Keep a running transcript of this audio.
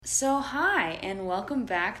So hi, and welcome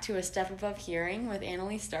back to A Step Above Hearing with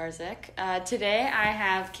Annalise Starzyk. Today I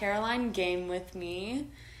have Caroline Game with me,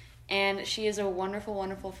 and she is a wonderful,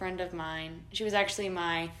 wonderful friend of mine. She was actually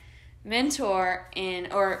my mentor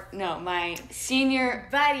my senior...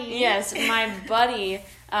 buddy. Yes, my buddy,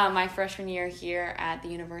 my freshman year here at the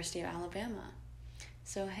University of Alabama.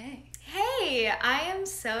 So hey. Hey, I am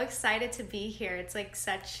so excited to be here. It's like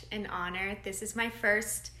such an honor. This is my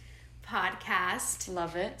first podcast.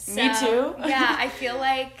 Love it. So, me too. Yeah, I feel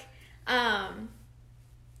like, I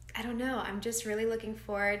don't know, I'm just really looking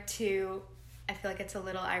forward to, I feel like it's a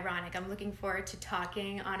little ironic. I'm looking forward to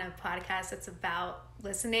talking on a podcast that's about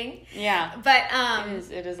listening. Yeah. But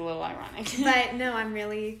it is a little ironic. But no, I'm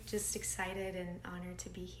really just excited and honored to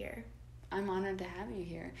be here. I'm honored to have you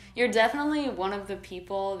here. You're definitely one of the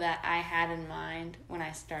people that I had in mind when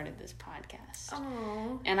I started this podcast.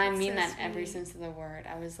 Oh, and I mean so that sweet. every sense of the word.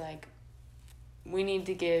 I was like, we need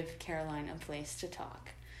to give Caroline a place to talk.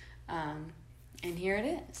 And here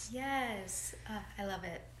it is. Yes. I love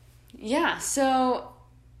it. Yeah, so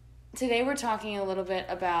today we're talking a lot of it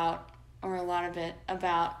about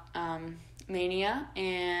mania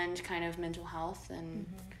and kind of mental health and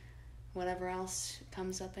whatever else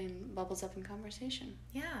comes up and bubbles up in conversation.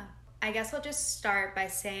 Yeah. I guess I'll just start by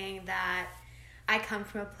saying that I come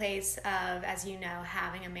from a place of, as you know,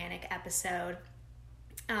 having a manic episode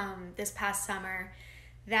this past summer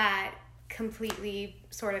that completely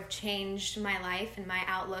sort of changed my life and my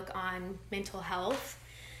outlook on mental health.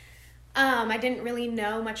 I didn't really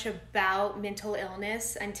know much about mental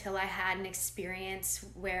illness until I had an experience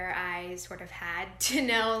where I sort of had to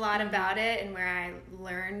know a lot about it and where I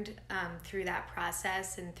learned through that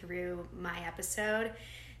process and through my episode.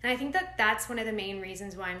 And I think that that's one of the main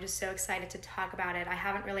reasons why I'm just so excited to talk about it. I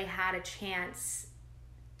haven't really had a chance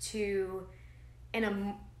to, in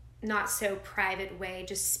a not so private way,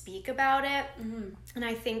 just speak about it. And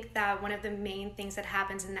I think that one of the main things that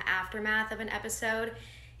happens in the aftermath of an episode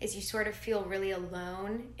is you sort of feel really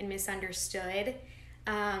alone and misunderstood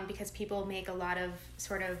because people make a lot of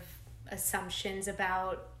sort of assumptions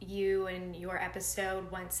about you and your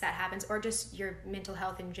episode once that happens, or just your mental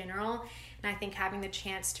health in general. And I think having the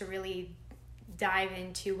chance to really dive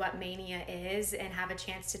into what mania is and have a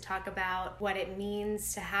chance to talk about what it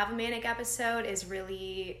means to have a manic episode is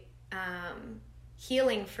really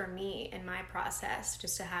healing for me in my process,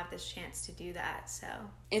 just to have this chance to do that. So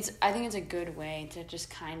I think it's a good way to just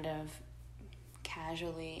kind of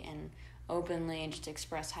casually and openly just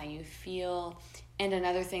express how you feel. And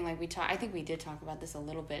another thing, I think we did talk about this a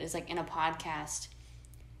little bit, is like in a podcast,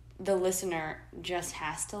 the listener just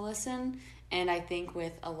has to listen. And I think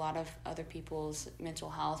with a lot of other people's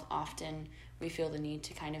mental health, often we feel the need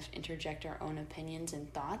to kind of interject our own opinions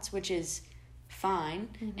and thoughts, which is fine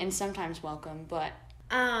and sometimes welcome, but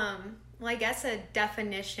well, I guess a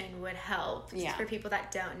definition would help just for people that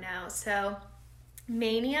don't know. So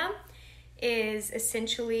mania is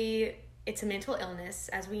essentially, it's a mental illness,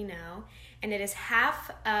 as we know, and it is half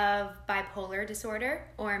of bipolar disorder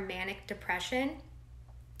or manic depression.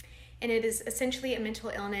 And it is essentially a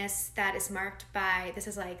mental illness that is marked by, this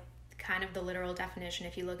is like kind of the literal definition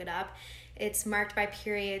if you look it up, it's marked by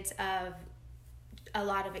periods of a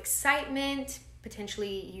lot of excitement,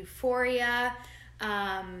 potentially euphoria,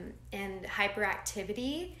 and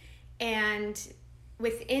hyperactivity. And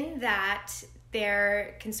within that,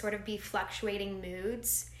 there can sort of be fluctuating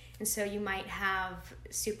moods. And so you might have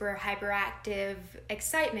super hyperactive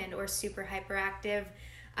excitement or super hyperactive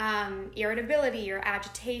irritability or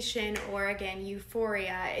agitation, or again,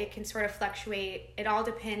 euphoria. It can sort of fluctuate. It all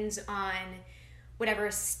depends on whatever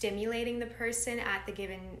is stimulating the person at the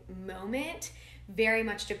given moment, very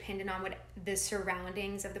much dependent on what the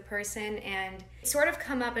surroundings of the person. And it's sort of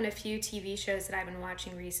come up in a few TV shows that I've been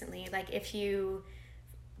watching recently. Like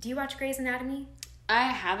do you watch Grey's Anatomy? I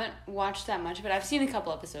haven't watched that much, but I've seen a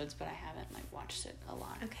couple episodes, but I haven't watched it a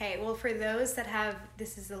lot. Okay, well, for those that have,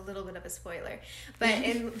 this is a little bit of a spoiler, but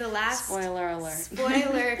in the last... Spoiler alert.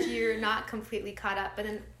 Spoiler if you're not completely caught up, but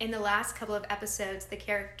in the last couple of episodes, the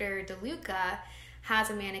character DeLuca has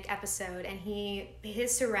a manic episode, and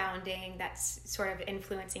his surrounding that's sort of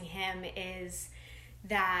influencing him is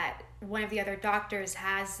that one of the other doctors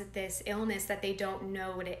has this illness that they don't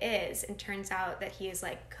know what it is, and turns out that he is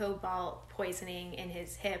like cobalt poisoning in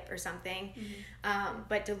his hip or something.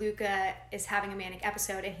 But DeLuca is having a manic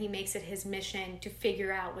episode, and he makes it his mission to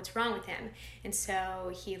figure out what's wrong with him. And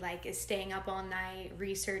so he is staying up all night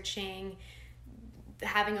researching,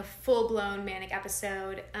 having a full-blown manic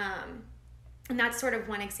episode. And that's sort of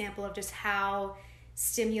one example of just how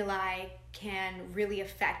stimuli can really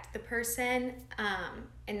affect the person.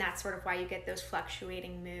 and that's sort of why you get those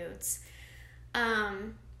fluctuating moods.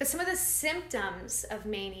 But some of the symptoms of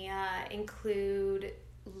mania include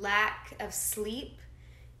lack of sleep,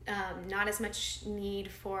 not as much need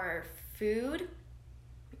for food,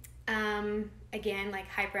 again, like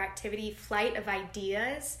hyperactivity, flight of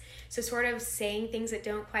ideas, so sort of saying things that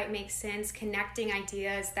don't quite make sense, connecting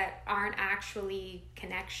ideas that aren't actually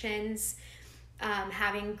connections,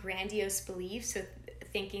 having grandiose beliefs, so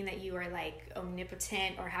thinking that you are like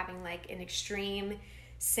omnipotent or having like an extreme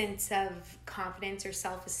sense of confidence or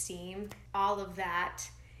self-esteem. All of that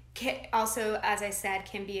also, as I said,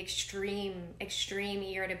 can be extreme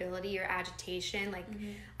irritability or agitation. Like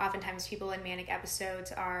oftentimes people in manic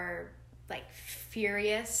episodes are like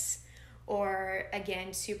furious or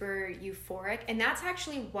again super euphoric, and that's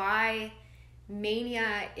actually why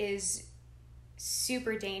mania is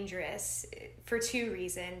super dangerous for two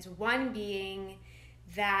reasons. One being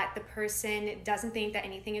that the person doesn't think that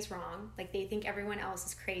anything is wrong. Like they think everyone else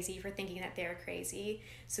is crazy for thinking that they're crazy.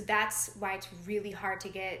 So that's why it's really hard to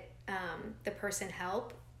get the person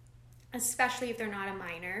help, especially if they're not a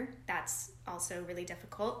minor. That's also really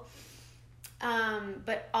difficult.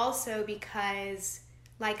 But also because,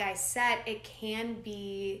 like I said,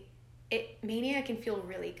 mania can feel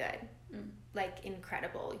really good, like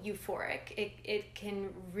incredible, euphoric. It can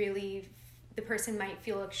really, the person might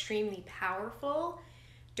feel extremely powerful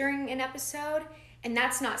during an episode, and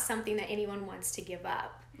that's not something that anyone wants to give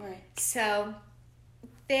up. Right. So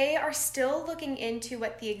they are still looking into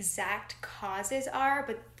what the exact causes are,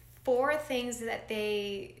 but 5 things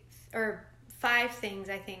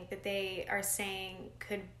I think that they are saying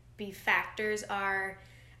could be factors are,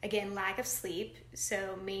 again, lack of sleep.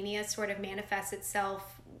 So mania sort of manifests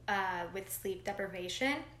itself with sleep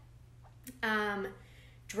deprivation,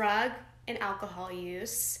 drug and alcohol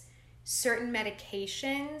use, certain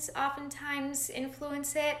medications oftentimes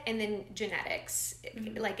influence it, and then genetics.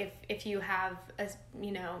 Like if you have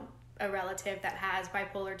a relative that has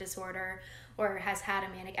bipolar disorder or has had a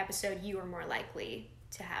manic episode, you are more likely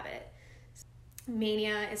to have it.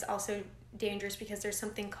 Mania is also dangerous because there's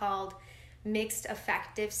something called mixed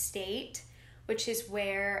affective state, which is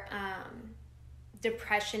where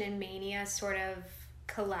depression and mania sort of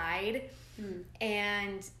collide.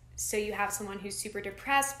 And so you have someone who's super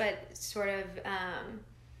depressed but sort of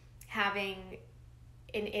having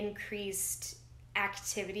an increased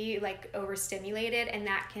activity, like overstimulated, and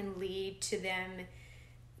that can lead to them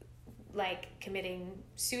like committing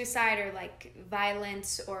suicide or like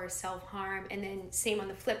violence or self-harm. And then same on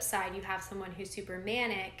the flip side, you have someone who's super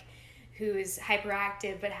manic, who is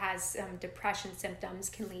hyperactive but has depression symptoms,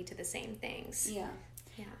 can lead to the same things. Yeah.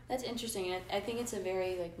 That's interesting. I think it's a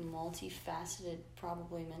very like multifaceted,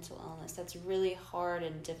 probably, mental illness that's really hard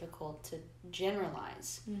and difficult to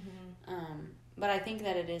generalize. But I think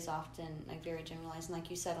that it is often like very generalized, and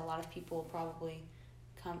like you said, a lot of people probably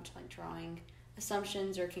come to like drawing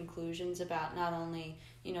assumptions or conclusions about not only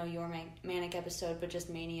your manic episode but just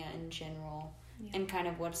mania in general, and kind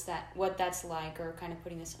of what that's like, or kind of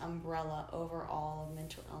putting this umbrella over all of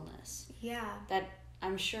mental illness. That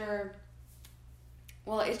I'm sure,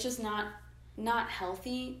 well, it's just not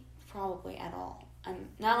healthy probably at all.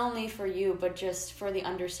 Not only for you but just for the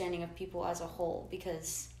understanding of people as a whole,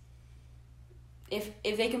 because if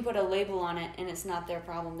they can put a label on it and it's not their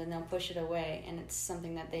problem, then they'll push it away, and it's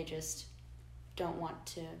something that they just don't want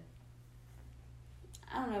to,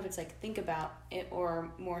 I don't know if it's like think about it, or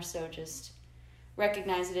more so just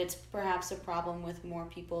recognize that it's perhaps a problem with more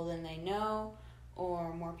people than they know,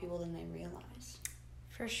 or more people than they realize.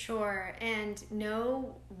 For sure. And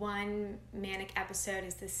no one manic episode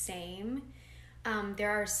is the same.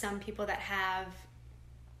 There are some people that have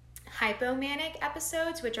hypomanic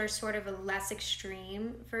episodes, which are sort of a less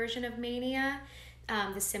extreme version of mania.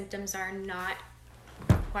 The symptoms are not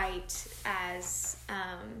quite as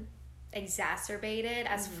exacerbated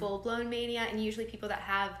as full-blown mania, and usually people that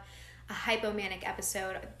have a hypomanic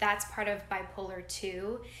episode, that's part of bipolar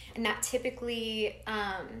 2, and that typically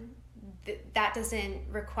that doesn't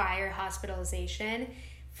require hospitalization.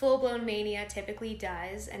 Full-blown mania typically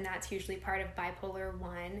does, and that's usually part of bipolar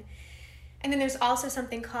 1. And then there's also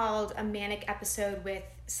something called a manic episode with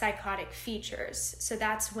psychotic features. So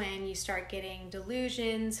that's when you start getting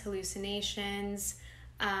delusions, hallucinations,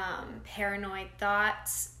 paranoid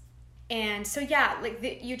thoughts. And so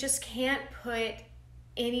you just can't put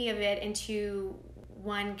any of it into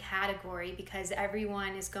one category, because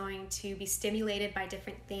everyone is going to be stimulated by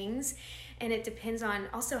different things, and it depends on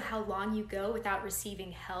also how long you go without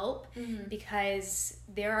receiving help, because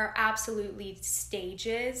there are absolutely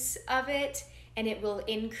stages of it, and it will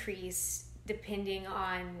increase depending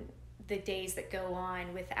on the days that go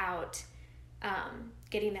on without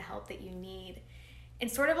getting the help that you need.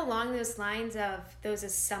 And sort of along those lines of those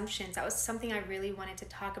assumptions, that was something I really wanted to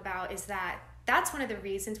talk about, is that that's one of the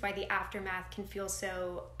reasons why the aftermath can feel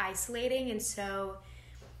so isolating and so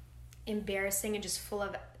embarrassing and just full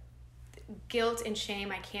of guilt and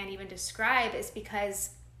shame I can't even describe, is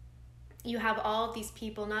because you have all of these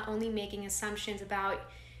people not only making assumptions about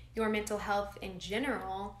your mental health in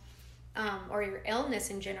general, or your illness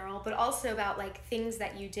in general, but also about like things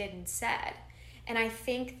that you did and said. And I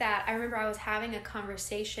think that I remember I was having a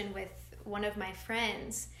conversation with one of my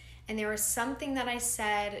friends, and there was something that I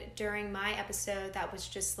said during my episode that was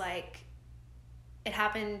just like, it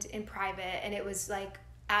happened in private, and it was like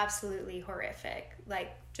absolutely horrific,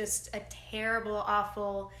 like just a terrible,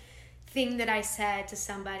 awful thing that I said to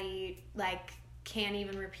somebody, like can't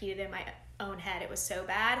even repeat it in my own head. It was so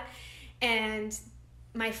bad. And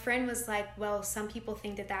my friend was like, well, some people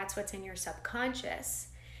think that that's what's in your subconscious.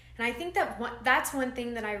 And I think that that's one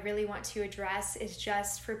thing that I really want to address, is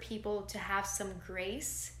just for people to have some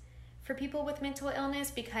grace for people with mental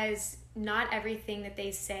illness, because not everything that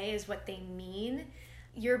they say is what they mean.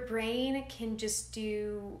 Your brain can just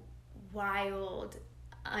do wild,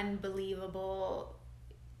 unbelievable,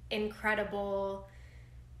 incredible,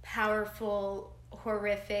 powerful,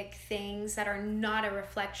 horrific things that are not a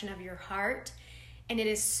reflection of your heart. And it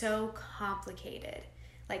is so complicated.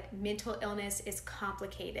 Like, mental illness is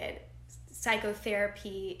complicated.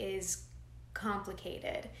 Psychotherapy is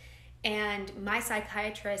complicated. And my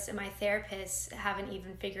psychiatrist and my therapist haven't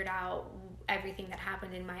even figured out everything that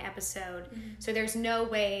happened in my episode. Mm-hmm. So there's no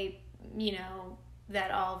way,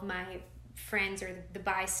 that all of my friends or the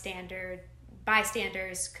bystanders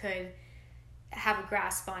could have a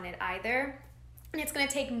grasp on it either. And it's going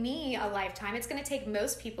to take me a lifetime. It's going to take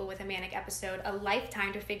most people with a manic episode a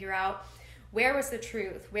lifetime to figure out, where was the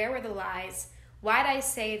truth? Where were the lies? Why did I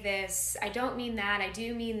say this? I don't mean that. I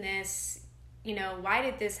do mean this. Why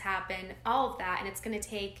did this happen? All of that. And it's going to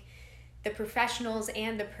take the professionals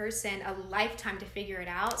and the person a lifetime to figure it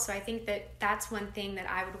out. So I think that that's one thing that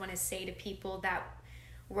I would want to say to people that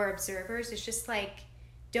were observers, is just like,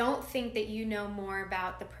 don't think that you know more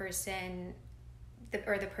about the person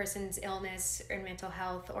or the person's illness or mental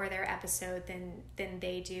health or their episode than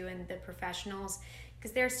they do, and the professionals,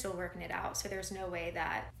 because they're still working it out. So there's no way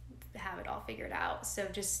that have it all figured out. So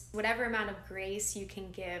just whatever amount of grace you can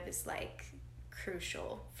give is like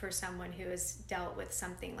crucial for someone who has dealt with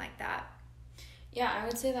something like that. Yeah, I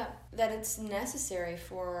would say that it's necessary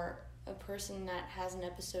for a person that has an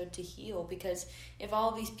episode to heal, because if all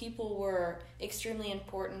of these people were extremely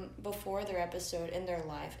important before their episode in their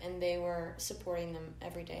life and they were supporting them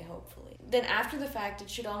every day, hopefully, then after the fact it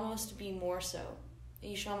should almost be more so.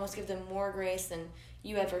 You should almost give them more grace than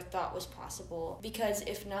you ever thought was possible, because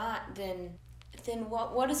if not, then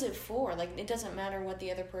what is it for? Like, it doesn't matter what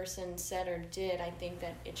the other person said or did. I think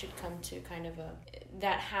that it should come to kind of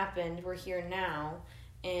that happened, we're here now,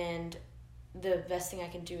 and the best thing I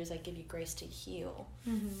can do is like give you grace to heal,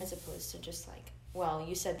 mm-hmm. as opposed to just like, well,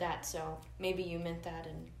 you said that, so maybe you meant that,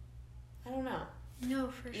 and I don't know. No,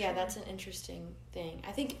 for sure. Yeah, that's an interesting thing.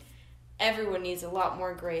 I think everyone needs a lot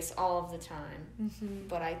more grace all of the time, mm-hmm.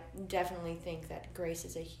 but I definitely think that grace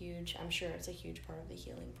is I'm sure it's a huge part of the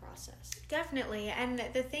healing process. Definitely. And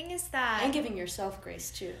the thing is that... And giving yourself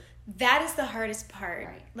grace too. That is the hardest part.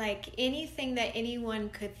 Right. Like, anything that anyone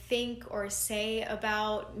could think or say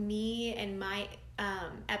about me and my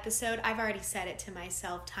episode, I've already said it to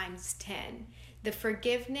myself times 10. The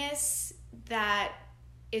forgiveness that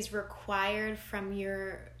is required from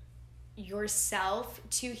yourself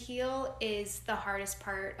to heal is the hardest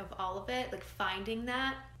part of all of it, like finding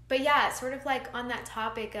that. But yeah, sort of like on that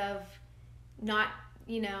topic of not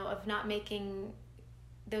making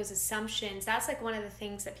those assumptions, that's like one of the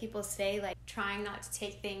things that people say, like trying not to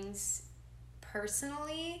take things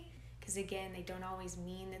personally, because again, they don't always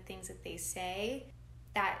mean the things that they say.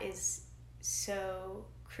 That is so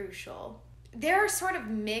crucial. There are sort of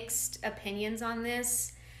mixed opinions on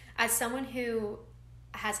this. As someone who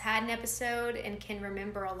has had an episode and can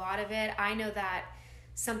remember a lot of it, I know that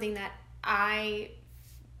something that I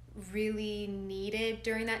really needed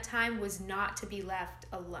during that time was not to be left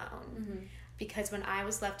alone. Mm-hmm. Because when I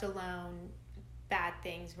was left alone, bad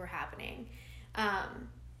things were happening.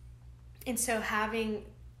 And so having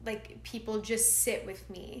like people just sit with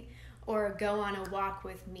me or go on a walk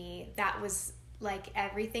with me, that was like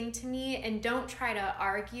everything to me. And don't try to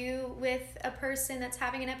argue with a person that's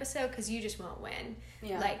having an episode, because you just won't win.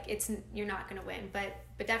 Yeah. Like, you're not going to win,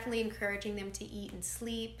 but definitely encouraging them to eat and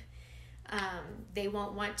sleep, They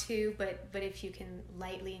won't want to, but if you can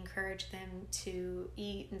lightly encourage them to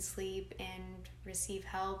eat and sleep and receive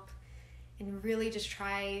help, and really just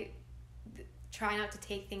try not to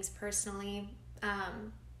take things personally,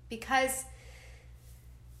 because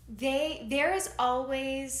there is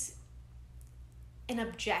always an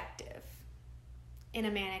objective in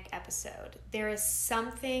a manic episode. There is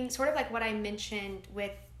something, sort of like what I mentioned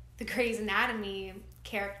with the Grey's Anatomy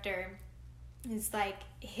character, is like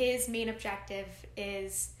his main objective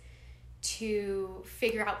is to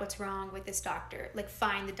figure out what's wrong with this doctor, like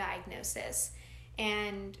find the diagnosis.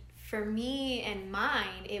 And for me and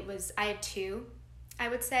mine, I had two, I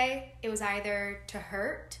would say. It was either to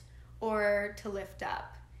hurt or to lift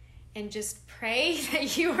up. And just pray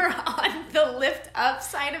that you are on the lift up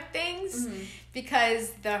side of things,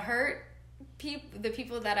 because the hurt the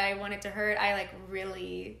people that I wanted to hurt, I like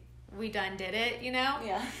really, we done did it, you know?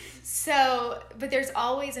 Yeah. So, but there's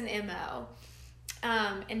always an MO.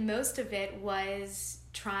 And most of it was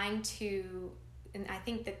trying to, and I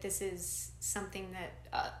think that this is something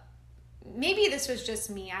that, maybe this was just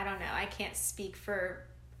me, I don't know, I can't speak for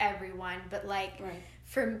everyone, but like, right.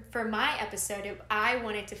 For my episode, I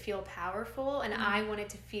wanted to feel powerful, and I wanted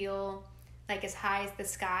to feel like as high as the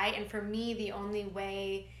sky. And for me, the only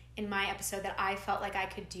way in my episode that I felt like I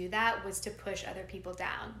could do that was to push other people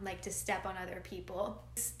down, like to step on other people.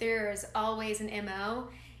 There's always an MO,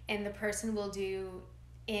 and the person will do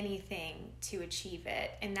anything to achieve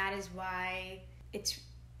it. And that is why it's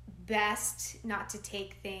best not to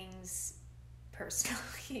take things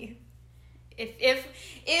personally.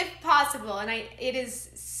 If possible. And it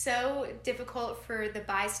is so difficult for the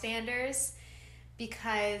bystanders,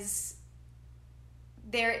 because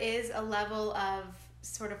there is a level of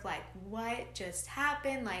sort of like, what just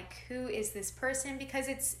happened? Like, who is this person? Because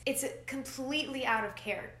it's completely out of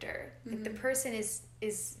character. Like, the person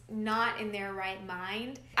is not in their right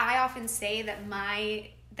mind. I often say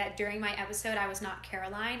that during my episode, I was not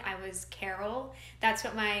Caroline, I was Carol. That's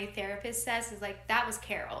what my therapist says, is like, that was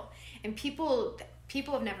Carol. And people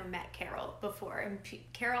have never met Carol before. And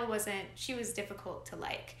Carol she was difficult to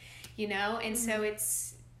like, you know? And so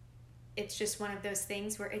it's just one of those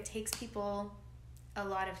things where it takes people a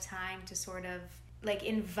lot of time to sort of like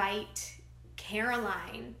invite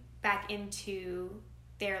Caroline back into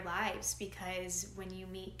their lives, because when you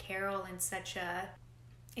meet Carol in such a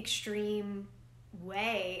extreme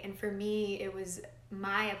way, and for me, it was,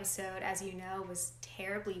 my episode, as you know, was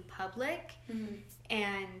terribly public,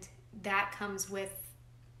 and that comes with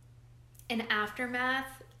an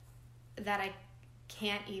aftermath that I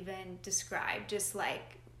can't even describe. Just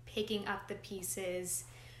like picking up the pieces,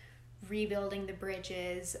 rebuilding the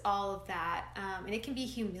bridges, all of that, and it can be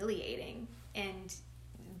humiliating. And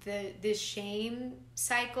the shame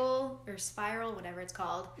cycle or spiral, whatever it's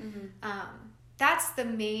called, that's the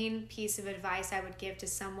main piece of advice I would give to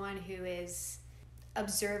someone who is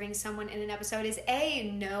observing someone in an episode, is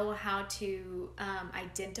know how to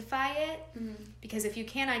identify it, because if you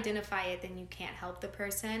can't identify it, then you can't help the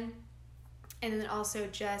person. And then also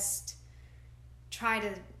just try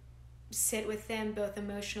to sit with them both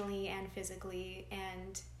emotionally and physically,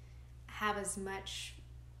 and have as much,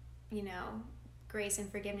 grace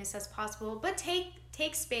and forgiveness as possible, but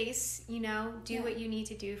take space, do what you need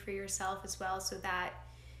to do for yourself as well, so that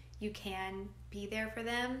you can be there for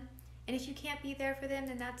them. And if you can't be there for them,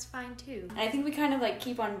 then that's fine too. I think we kind of like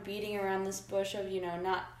keep on beating around this bush of,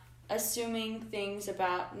 not assuming things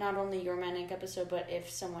about not only your manic episode, but if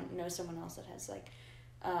someone knows someone else that has like,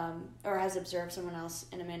 or has observed someone else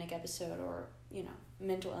in a manic episode, or,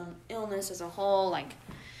 mental illness as a whole, like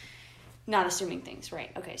not assuming things,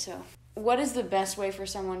 right? Okay, so what is the best way for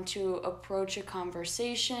someone to approach a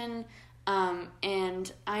conversation?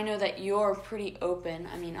 And I know that you're pretty open.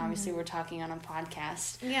 I mean, obviously we're talking on a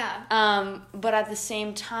podcast. Yeah. But at the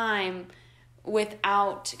same time,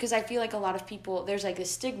 because I feel like a lot of people, there's like a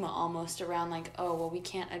stigma almost around like, oh, well, we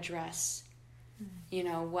can't address,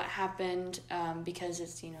 what happened, because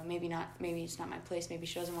it's, maybe it's not my place. Maybe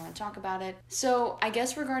she doesn't want to talk about it. So I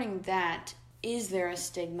guess regarding that, is there a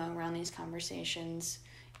stigma around these conversations?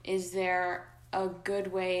 Is there a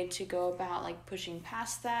good way to go about like pushing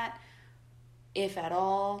past that, if at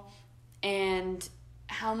all? And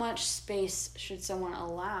how much space should someone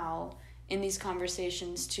allow in these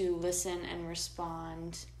conversations to listen and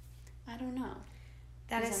respond? I don't know.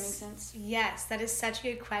 Does that make sense? Yes, that is such a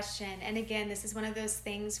good question. And again, this is one of those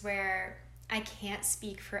things where I can't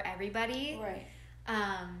speak for everybody. Right.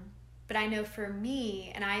 But I know for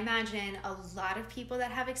me, and I imagine a lot of people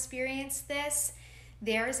that have experienced this,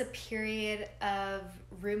 there is a period of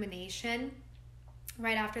rumination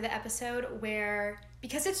right after the episode where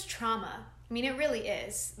because it's trauma. I mean, it really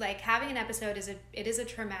is. Like, having an episode is a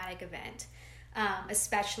traumatic event,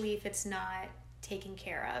 especially if it's not taken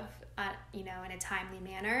care of, in a timely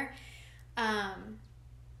manner.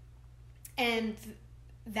 And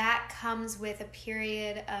that comes with a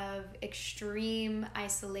period of extreme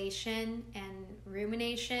isolation and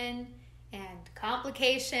rumination and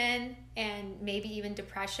complication and maybe even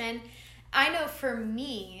depression. I know for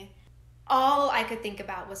me, all I could think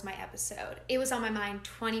about was my episode. It was on my mind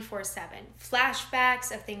 24/7.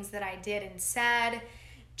 Flashbacks of things that I did and said,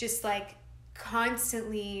 just like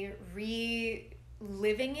constantly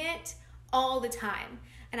reliving it all the time.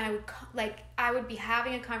 And I would be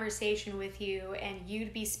having a conversation with you, and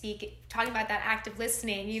you'd be talking about that active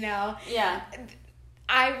listening, Yeah.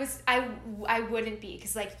 I wouldn't be,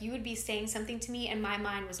 because like you would be saying something to me and my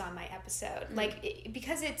mind was on my episode.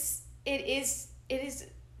 Because it is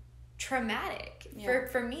traumatic. Yeah.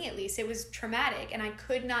 For me at least, it was traumatic, and I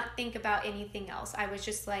could not think about anything else. I was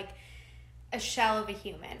just like a shell of a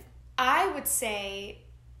human. I would say,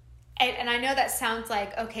 and I know that sounds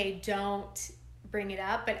like, okay, don't bring it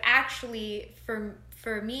up, but actually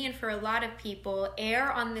for me and for a lot of people,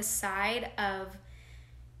 err on this side of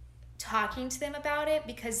talking to them about it,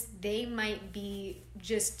 because they might be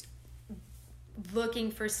just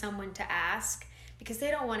looking for someone to ask, because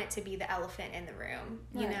they don't want it to be the elephant in the room,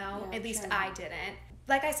 Yeah, at least sure. I didn't.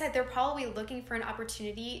 Like I said, they're probably looking for an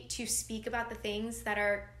opportunity to speak about the things that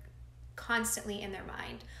are constantly in their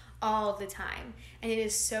mind all the time, and it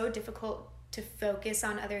is so difficult to focus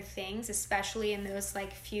on other things, especially in those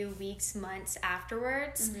like few weeks, months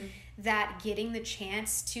afterwards, that getting the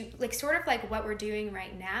chance to, like, sort of like what we're doing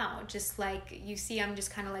right now, just like you see, I'm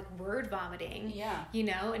just kind of like word vomiting,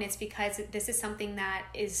 and it's because this is something that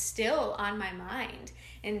is still on my mind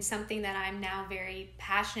and something that I'm now very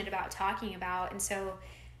passionate about talking about. And so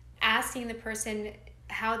asking the person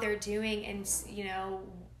how they're doing and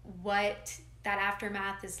what that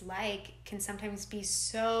aftermath is like can sometimes be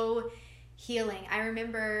so healing. I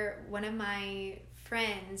remember one of my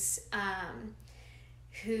friends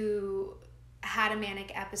who had a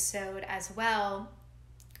manic episode as well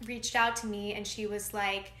reached out to me, and she was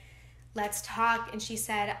like, let's talk. And she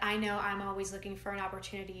said, I know I'm always looking for an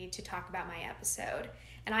opportunity to talk about my episode.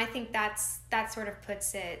 And I think that sort of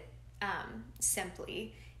puts it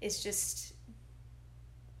simply, is just,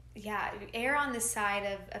 err on the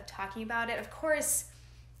side of talking about it. Of course,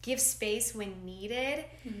 give space when needed,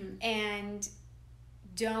 and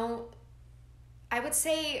I would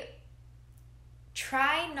say,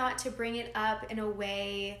 try not to bring it up in a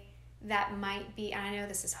way that might be, and I know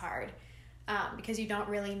this is hard, because you don't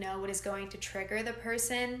really know what is going to trigger the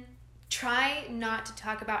person. Try not to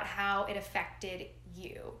talk about how it affected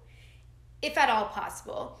you, if at all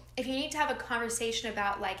possible. If you need to have a conversation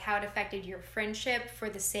about like how it affected your friendship for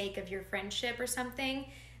the sake of your friendship or something,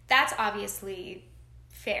 that's obviously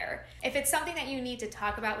fair. If it's something that you need to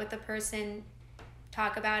talk about with the person,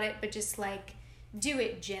 talk about it, but just like do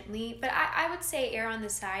it gently. But I would say err on the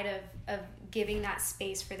side of giving that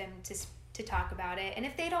space for them to talk about it. And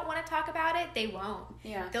if they don't want to talk about it, they won't.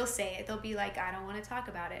 Yeah. They'll say it. They'll be like, I don't want to talk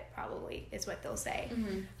about it, probably, is what they'll say.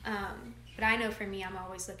 But I know for me, I'm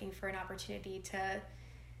always looking for an opportunity to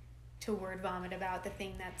word vomit about the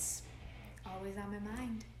thing that's always on my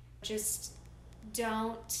mind. Just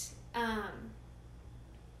don't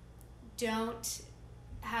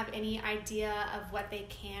have any idea of what they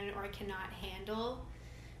can or cannot handle,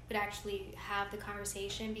 but actually have the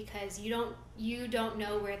conversation, because you don't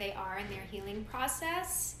know where they are in their healing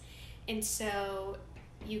process, and so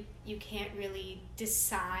you can't really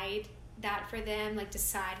decide that for them, like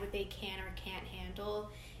decide what they can or can't handle.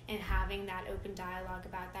 And having that open dialogue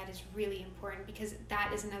about that is really important, because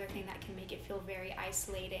that is another thing that can make it feel very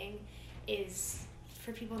isolating, is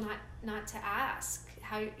for people not to ask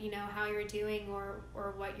how you're doing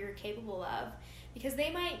or what you're capable of, because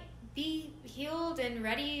they might be healed and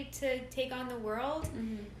ready to take on the world,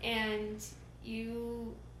 and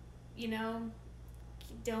you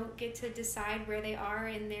don't get to decide where they are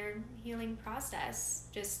in their healing process,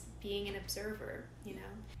 just being an observer.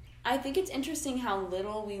 I think it's interesting how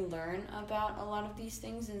little we learn about a lot of these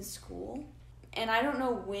things in school. And I don't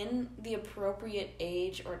know when the appropriate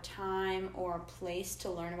age or time or place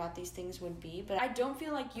to learn about these things would be, but I don't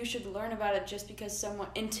feel like you should learn about it just because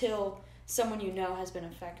until someone you know has been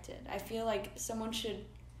affected. I feel like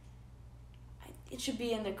it should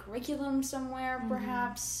be in the curriculum somewhere,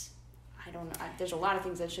 perhaps. I don't know. There's a lot of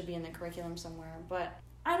things that should be in the curriculum somewhere, but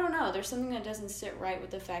I don't know. There's something that doesn't sit right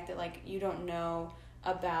with the fact that like you don't know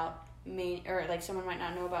about or like someone might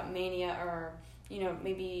not know about mania or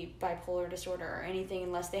maybe bipolar disorder or anything,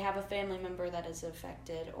 unless they have a family member that is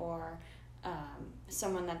affected, or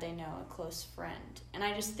someone that they know, a close friend. And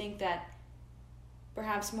I just think that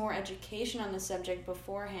perhaps more education on the subject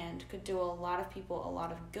beforehand could do a lot of people a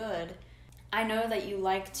lot of good. I know that you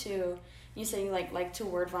say you like to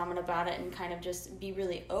word vomit about it and kind of just be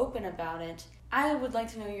really open about it. I would like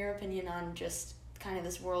to know your opinion on just kind of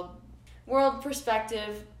this world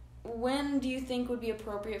perspective. When do you think would be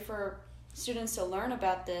appropriate for students to learn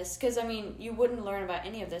about this? Because, I mean, you wouldn't learn about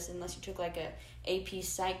any of this unless you took like a AP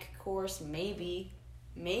Psych course, maybe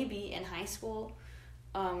in high school,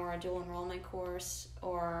 or a dual enrollment course,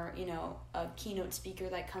 or, a keynote speaker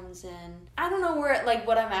that comes in. I don't know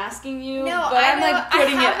what I'm asking you, no, but I'm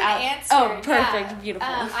putting it out. An answer. Oh, perfect, yeah. Beautiful.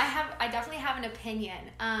 I definitely have an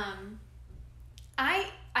opinion.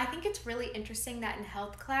 I think it's really interesting that in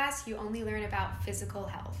health class you only learn about physical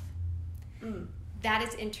health. That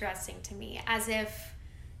is interesting to me, as if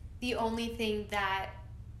the only thing that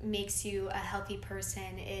makes you a healthy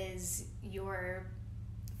person is your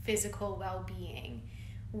physical well-being,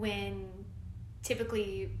 when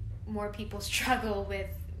typically more people struggle with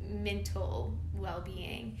mental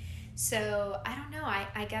well-being. So I don't know,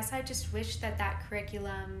 I guess I just wish that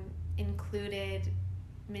curriculum included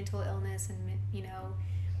mental illness and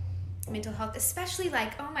mental health, especially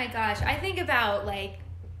oh my gosh, I think about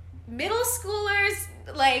middle schoolers,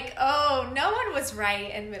 no one was right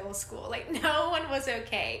in middle school, no one was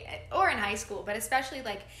okay, or in high school, but especially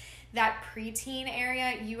that preteen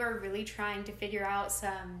area, you are really trying to figure out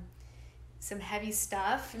some heavy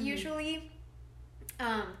stuff, usually,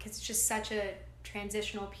 because it's just such a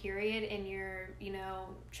transitional period in your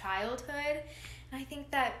childhood. And I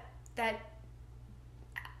think that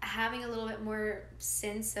having a little bit more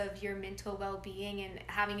sense of your mental well-being and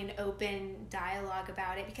having an open dialogue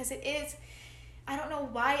about it, because it is, I don't know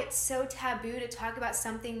why it's so taboo to talk about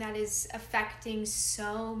something that is affecting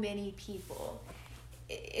so many people.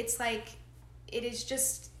 It's it is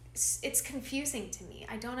just, it's confusing to me.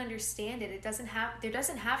 I don't understand it. There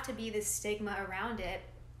doesn't have to be this stigma around it.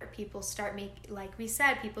 People start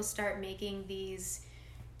people start making these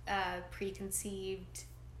preconceived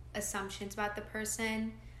assumptions about the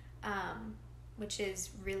person, which is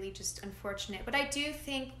really just unfortunate. But I do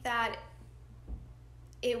think that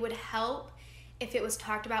it would help if it was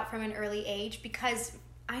talked about from an early age, because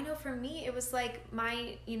I know for me it was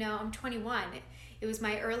I'm 21. It was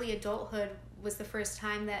my early adulthood was the first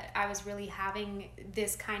time that I was really having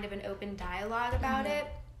this kind of an open dialogue about it.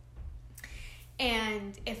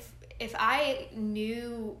 And if I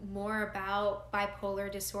knew more about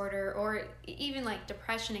bipolar disorder, or even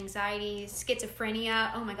depression, anxiety,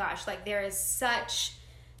 schizophrenia, oh my gosh, there is such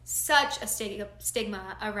a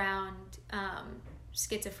stigma around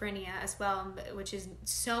schizophrenia as well, which is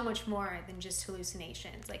so much more than just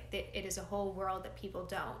hallucinations. It is a whole world that people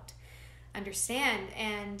don't understand.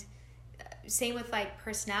 And same with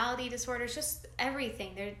personality disorders, just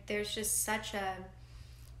everything. There's just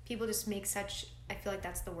people just make such, I feel like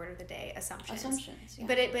that's the word of the day, assumptions, yeah.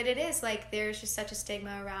 But it is there's just such a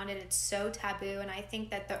stigma around it. It's so taboo. And I think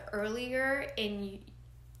that the earlier in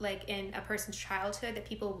a person's childhood that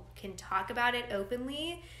people can talk about it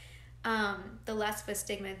openly, the less of a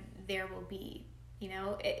stigma there will be.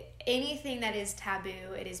 Anything that is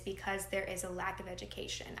taboo, it is because there is a lack of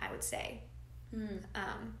education, I would say.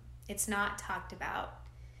 It's not talked about.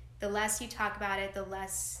 The less you talk about it, the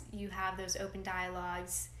less you have those open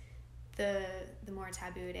dialogues, the more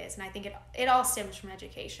taboo it is. And I think it all stems from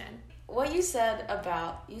education. What you said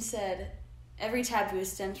every taboo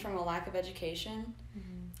stems from a lack of education,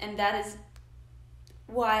 and that is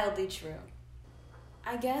wildly true.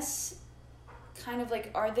 I guess kind of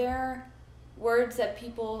are there words,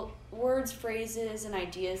 phrases, and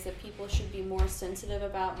ideas that people should be more sensitive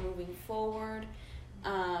about moving forward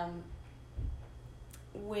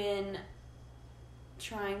when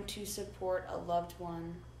trying to support a loved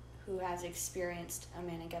one who has experienced a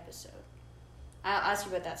manic episode? I'll ask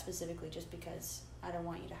you about that specifically just because I don't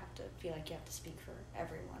want you to have to feel like you have to speak for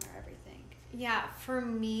everyone or everything. Yeah, for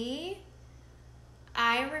me,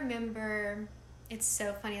 I remember, it's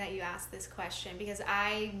so funny that you asked this question because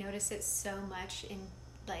I notice it so much in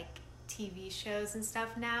TV shows and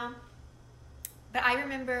stuff now. But I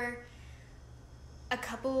remember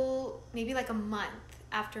maybe a month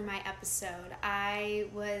after my episode, I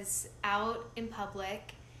was out in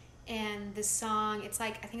public, and the song, I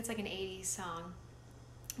think it's an 80s song,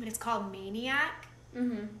 but it's called Maniac.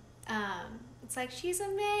 It's she's a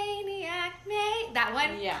maniac, that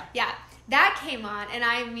one. Yeah, that came on, and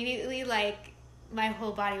I immediately my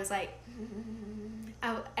whole body was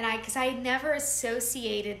because I never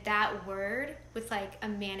associated that word with like a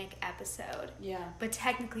manic episode. Yeah. But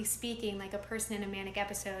technically speaking, like a person in a manic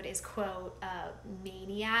episode is, quote, a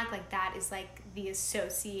maniac. Like that is like the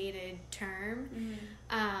associated term.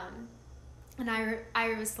 And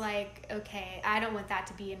I was like, okay, I don't want that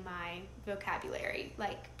to be in my vocabulary.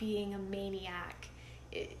 Like being a maniac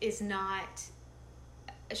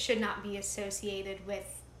should not be associated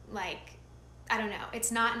with, like, I don't know.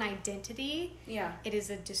 It's not an identity. Yeah. It is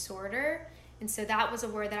a disorder. And so that was a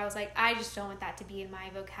word that I was like, I just don't want that to be in my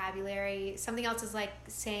vocabulary. Something else is like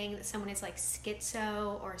saying that someone is like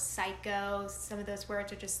schizo or psycho. Some of those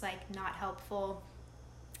words are just like not helpful.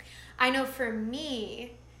 I know for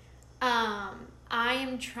me, I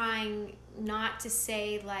am trying not to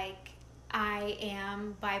say like I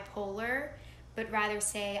am bipolar, but rather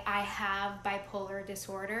say I have bipolar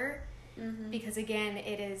disorder. Because again,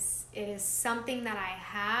 it is something that I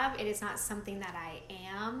have. It is not something that I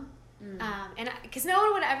am. And because no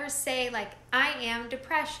one would ever say like I am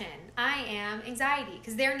depression, I am anxiety,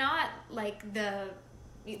 because they're not the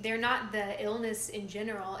illness in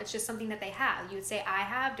general. It's just something that they have. You would say I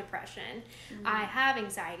have depression, I have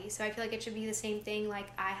anxiety. So I feel like it should be the same thing.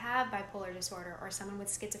 Like I have bipolar disorder, or someone with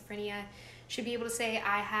schizophrenia should be able to say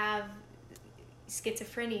I have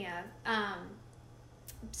schizophrenia.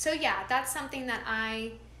 So yeah, that's something that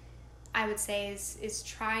I would say is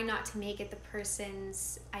try not to make it the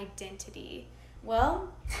person's identity.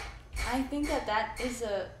 Well, I think that is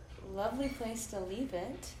a lovely place to leave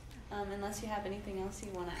it, unless you have anything else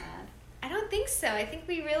you want to add. I don't think so. I think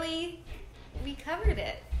we covered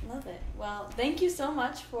it. Love it. Well, thank you so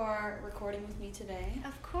much for recording with me today.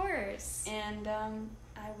 Of course. And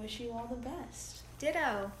I wish you all the best.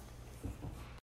 Ditto.